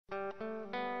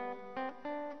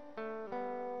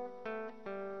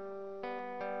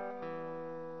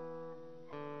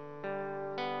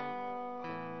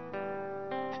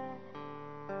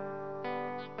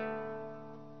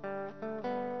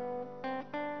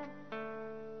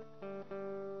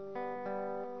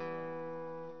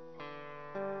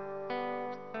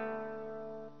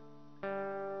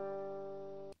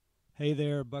Hey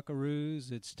there,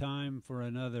 buckaroos. It's time for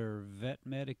another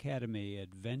VetMedAcademy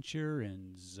adventure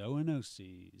in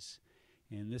zoonoses.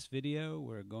 In this video,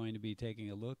 we're going to be taking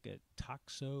a look at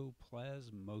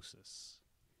toxoplasmosis.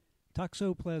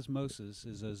 Toxoplasmosis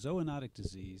is a zoonotic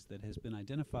disease that has been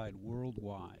identified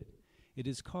worldwide. It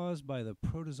is caused by the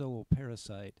protozoal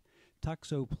parasite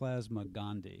Toxoplasma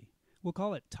gondii. We'll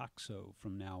call it Toxo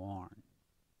from now on.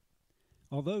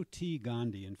 Although T.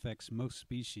 gondii infects most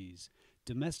species,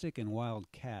 domestic and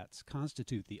wild cats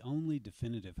constitute the only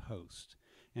definitive host,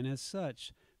 and as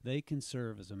such, they can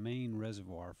serve as a main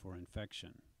reservoir for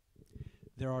infection.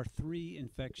 There are three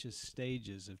infectious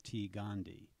stages of T.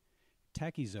 gondii: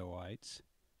 tachyzoites,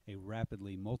 a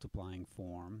rapidly multiplying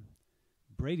form;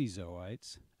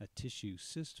 bradyzoites, a tissue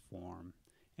cyst form;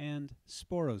 and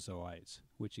sporozoites,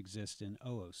 which exist in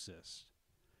oocysts.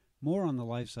 More on the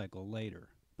life cycle later,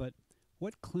 but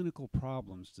what clinical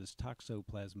problems does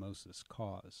toxoplasmosis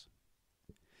cause?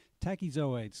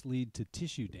 Tachyzoites lead to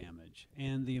tissue damage,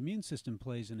 and the immune system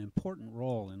plays an important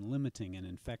role in limiting an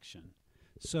infection.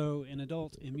 So, in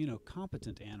adult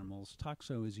immunocompetent animals,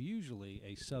 toxo is usually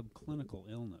a subclinical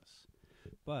illness.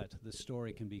 But the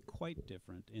story can be quite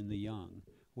different in the young,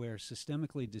 where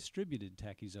systemically distributed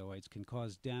tachyzoites can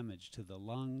cause damage to the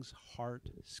lungs,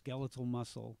 heart, skeletal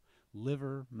muscle,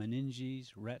 liver,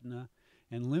 meninges, retina,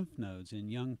 and lymph nodes in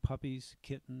young puppies,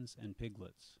 kittens, and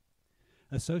piglets.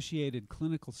 Associated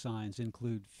clinical signs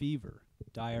include fever,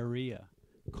 diarrhea,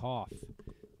 cough,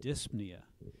 dyspnea,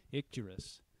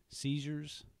 icterus,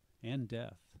 seizures, and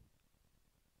death.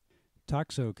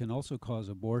 Toxo can also cause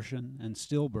abortion and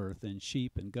stillbirth in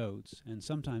sheep and goats, and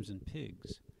sometimes in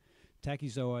pigs.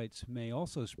 Tachyzoites may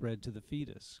also spread to the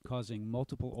fetus, causing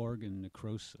multiple organ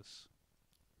necrosis.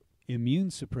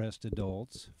 Immune-suppressed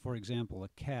adults, for example a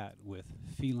cat with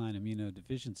feline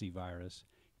immunodeficiency virus,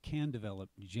 can develop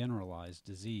generalized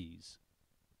disease.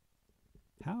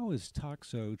 How is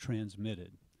toxo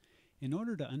transmitted? In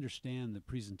order to understand the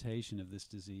presentation of this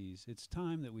disease, it's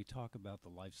time that we talk about the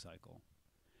life cycle.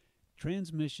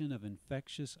 Transmission of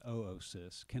infectious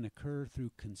oocysts can occur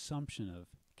through consumption of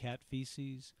cat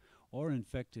feces or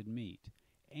infected meat,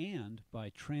 and by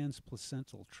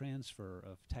transplacental transfer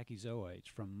of tachyzoites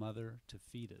from mother to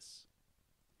fetus.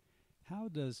 How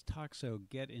does toxo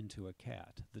get into a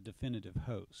cat, the definitive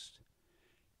host?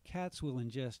 Cats will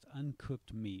ingest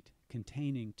uncooked meat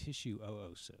containing tissue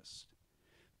oocysts.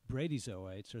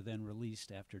 Bradyzoites are then released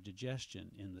after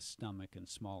digestion in the stomach and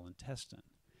small intestine.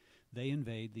 They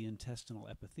invade the intestinal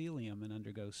epithelium and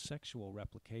undergo sexual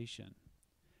replication.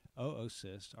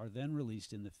 Oocysts are then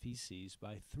released in the feces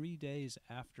by 3 days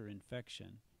after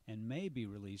infection and may be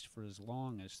released for as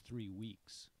long as 3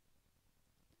 weeks.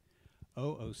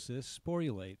 Oocysts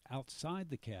sporulate outside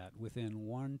the cat within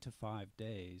 1 to 5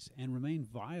 days and remain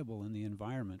viable in the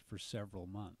environment for several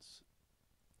months.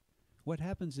 What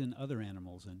happens in other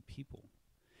animals and people?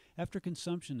 After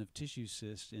consumption of tissue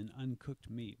cysts in uncooked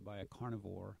meat by a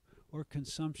carnivore, or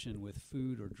consumption with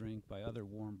food or drink by other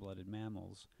warm-blooded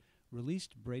mammals,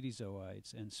 released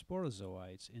bradyzoites and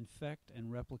sporozoites infect and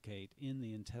replicate in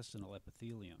the intestinal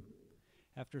epithelium.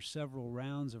 After several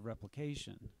rounds of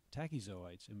replication,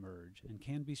 tachyzoites emerge and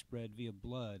can be spread via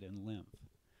blood and lymph.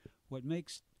 What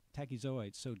makes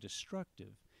tachyzoites so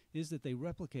destructive is that they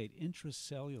replicate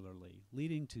intracellularly,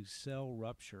 leading to cell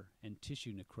rupture and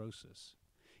tissue necrosis.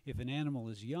 If an animal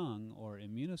is young or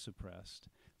immunosuppressed,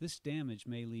 this damage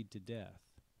may lead to death.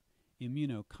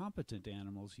 Immunocompetent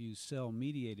animals use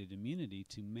cell-mediated immunity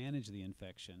to manage the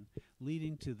infection,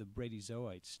 leading to the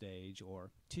bradyzoite stage, or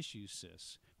tissue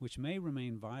cysts, which may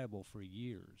remain viable for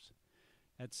years.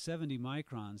 At 70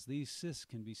 microns, these cysts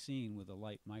can be seen with a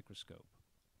light microscope.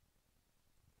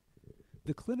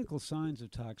 The clinical signs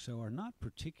of toxo are not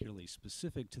particularly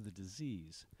specific to the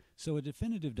disease, so a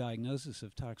definitive diagnosis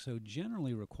of toxo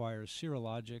generally requires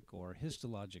serologic or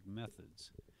histologic methods.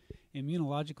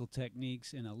 Immunological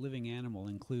techniques in a living animal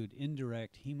include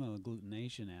indirect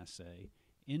hemoagglutination assay,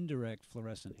 indirect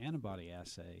fluorescent antibody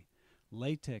assay,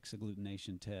 latex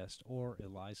agglutination test, or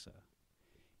ELISA.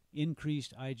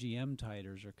 Increased IgM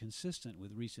titers are consistent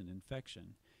with recent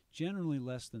infection, generally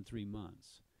less than 3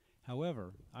 months.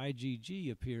 However, IgG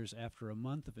appears after a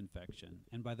month of infection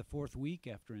and by the 4th week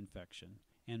after infection,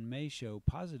 and may show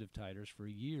positive titers for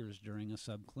years during a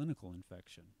subclinical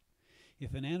infection.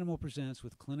 If an animal presents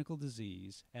with clinical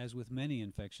disease, as with many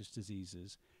infectious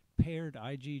diseases, paired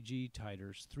IgG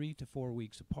titers 3 to 4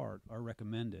 weeks apart are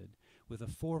recommended, with a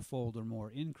 4-fold or more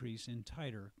increase in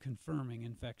titer confirming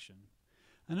infection.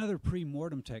 Another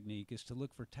pre-mortem technique is to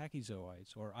look for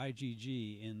tachyzoites or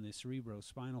IgG in the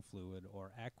cerebrospinal fluid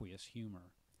or aqueous humor.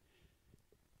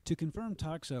 To confirm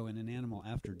toxo in an animal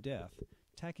after death,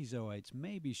 tachyzoites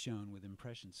may be shown with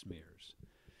impression smears,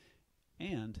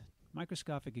 and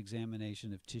microscopic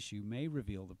examination of tissue may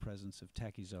reveal the presence of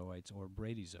tachyzoites or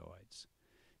bradyzoites.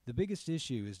 The biggest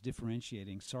issue is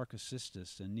differentiating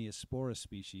Sarcocystis and Neospora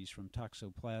species from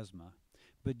Toxoplasma,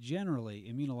 but generally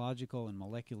immunological and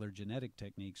molecular genetic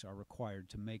techniques are required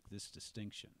to make this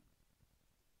distinction.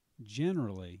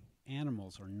 Generally,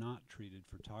 animals are not treated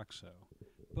for toxo,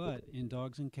 but in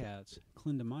dogs and cats,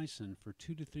 clindamycin for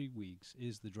 2 to 3 weeks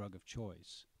is the drug of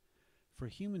choice. For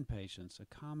human patients, a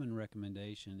common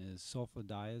recommendation is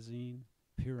sulfadiazine,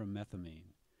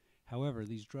 pyrimethamine. However,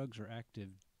 these drugs are active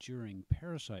during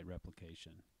parasite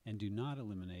replication and do not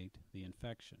eliminate the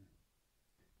infection.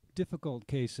 Difficult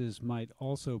cases might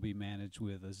also be managed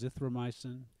with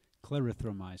azithromycin,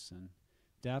 clarithromycin,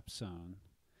 dapsone,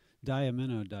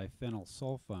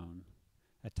 diaminodiphenylsulfone,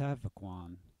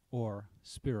 atavaquone, or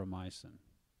spiromycin.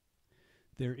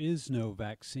 There is no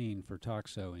vaccine for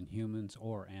toxo in humans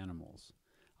or animals.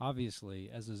 Obviously,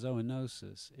 as a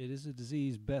zoonosis, it is a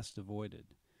disease best avoided.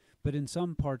 But in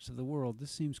some parts of the world,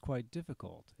 this seems quite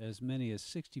difficult. As many as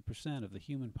 60% of the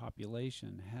human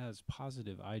population has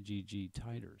positive IgG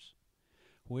titers.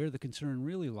 Where the concern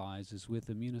really lies is with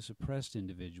immunosuppressed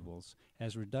individuals,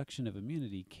 as reduction of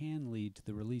immunity can lead to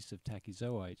the release of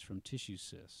tachyzoites from tissue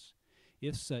cysts.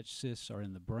 If such cysts are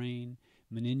in the brain,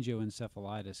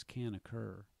 meningoencephalitis can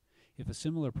occur. If a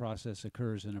similar process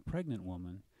occurs in a pregnant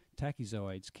woman,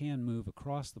 tachyzoites can move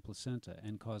across the placenta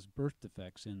and cause birth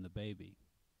defects in the baby.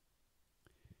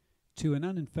 To an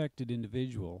uninfected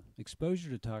individual, exposure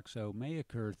to toxo may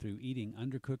occur through eating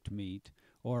undercooked meat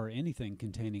or anything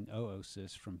containing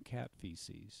oocysts from cat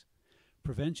feces.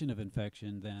 Prevention of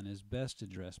infection, then, is best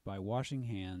addressed by washing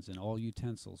hands and all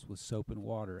utensils with soap and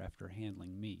water after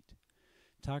handling meat.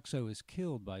 Toxo is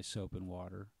killed by soap and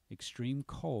water, extreme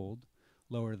cold,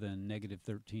 lower than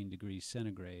 -13 degrees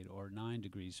centigrade or 9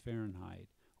 degrees Fahrenheit,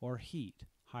 or heat,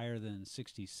 higher than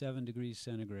 67 degrees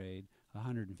centigrade,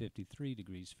 153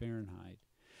 degrees Fahrenheit.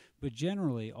 But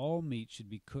generally, all meat should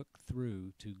be cooked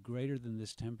through to greater than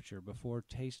this temperature before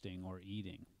tasting or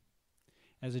eating.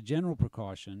 As a general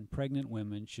precaution, pregnant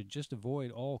women should just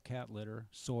avoid all cat litter,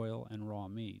 soil, and raw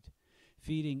meat.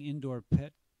 Feeding indoor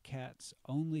pet cats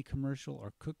only commercial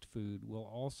or cooked food will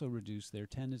also reduce their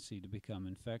tendency to become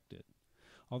infected.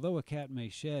 Although a cat may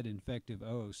shed infective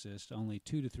oocysts only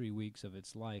 2 to 3 weeks of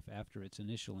its life after its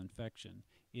initial infection,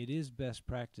 it is best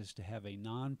practice to have a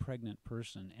non-pregnant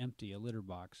person empty a litter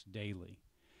box daily.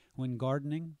 When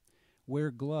gardening,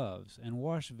 wear gloves and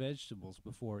wash vegetables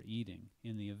before eating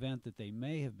in the event that they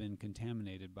may have been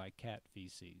contaminated by cat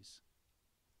feces.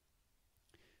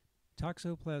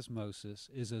 Toxoplasmosis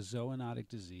is a zoonotic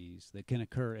disease that can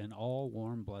occur in all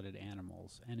warm-blooded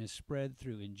animals and is spread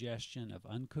through ingestion of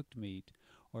uncooked meat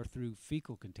or through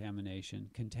fecal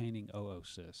contamination containing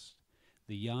oocysts.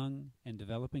 The young and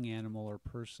developing animal or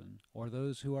person, or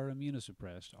those who are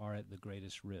immunosuppressed, are at the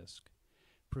greatest risk.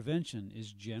 Prevention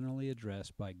is generally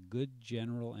addressed by good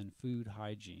general and food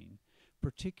hygiene,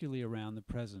 particularly around the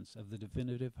presence of the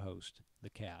definitive host, the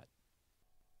cat.